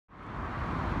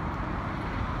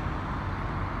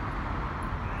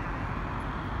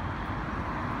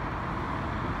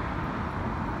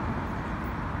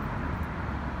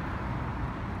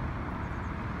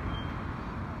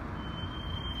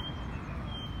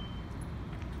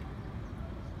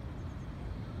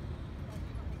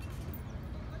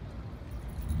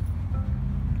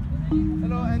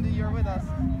Andy, you're with us.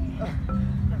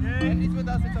 Okay. Andy's with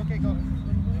us, it's okay, go.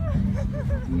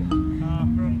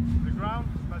 From the ground,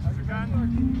 as much as you can,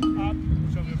 up,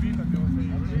 push on your feet until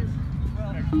you release.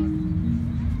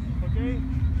 Excellent. Okay,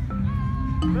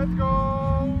 let's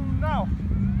go now.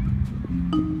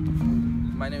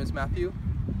 My name is Matthew.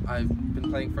 I've been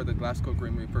playing for the Glasgow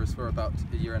Grim Reapers for about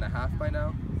a year and a half by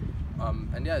now.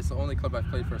 And yeah, it's the only club I've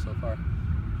played for so far.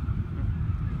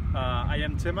 I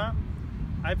am Tima.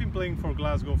 I've been playing for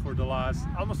Glasgow for the last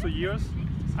almost 2 years,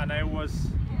 and I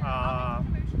was a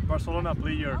Barcelona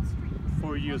player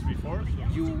 4 years before.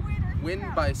 So. You win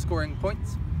by scoring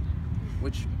points,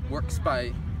 which works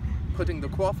by putting the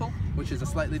quaffle, which is a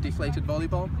slightly deflated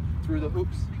volleyball, through the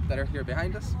hoops that are here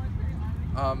behind us.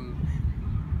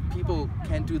 People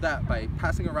can do that by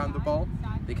passing around the ball.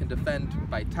 They can defend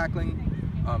by tackling.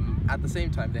 At the same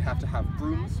time, they have to have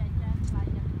brooms.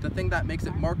 The thing that makes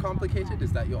it more complicated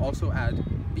is that you also add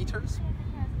beaters,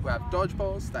 who have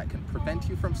dodgeballs that can prevent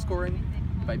you from scoring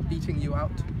by beating you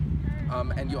out.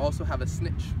 And you also have a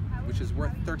snitch, which is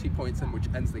worth 30 points and which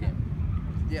ends the game.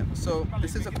 Yeah, so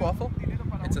this is a quaffle.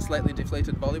 It's a slightly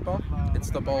deflated volleyball.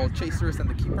 It's the ball chasers and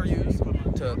the keeper use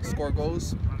to score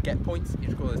goals, get points.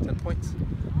 Each goal is 10 points.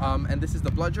 And this is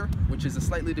the bludger, which is a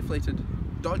slightly deflated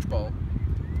dodgeball.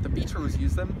 The beaters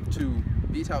use them to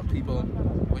beat out people,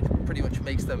 which pretty much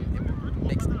makes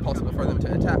it possible for them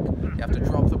to attack. You have to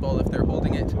drop the ball if they're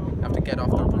holding it. You have to get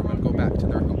off their broom and go back to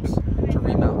their hoops to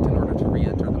remount in order to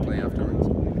re-enter the play afterwards.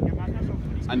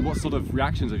 And what sort of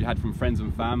reactions have you had from friends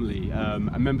and family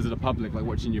and members of the public, like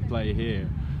watching you play here?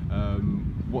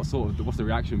 What's the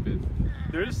reaction been?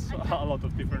 There is a lot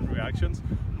of different reactions.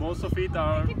 Most of it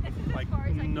are like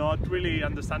not really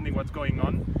understanding what's going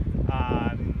on,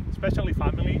 and especially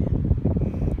family.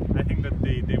 I think that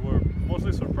they were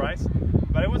mostly surprised,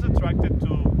 but I was attracted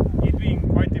to it being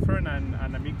quite different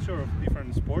and a mixture of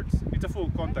different sports. It's a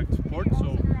full contact sport,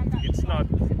 so it's not,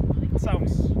 it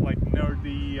sounds like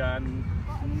nerdy and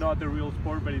not a real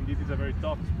sport, but indeed it's a very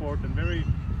tough sport and very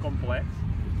complex.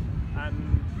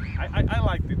 And I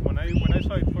liked it. When I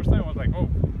saw it first time, I was like, oh,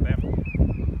 damn.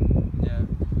 Yeah,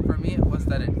 for me it was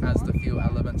that it has the few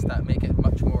elements that make it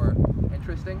much more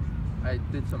interesting. I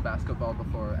did some basketball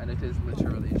before, and it is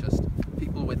literally just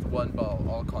people with one ball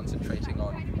all concentrating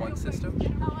on one system.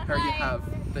 Here you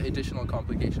have the additional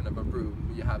complication of a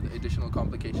broom, you have the additional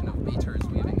complication of beaters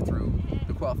weaving through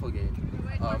the quaffle game,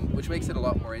 which makes it a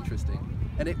lot more interesting.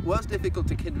 And it was difficult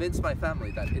to convince my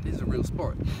family that it is a real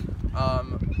sport.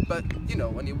 But, you know,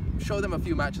 when you show them a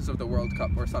few matches of the World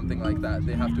Cup or something like that,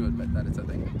 they have to admit that it's a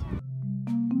thing.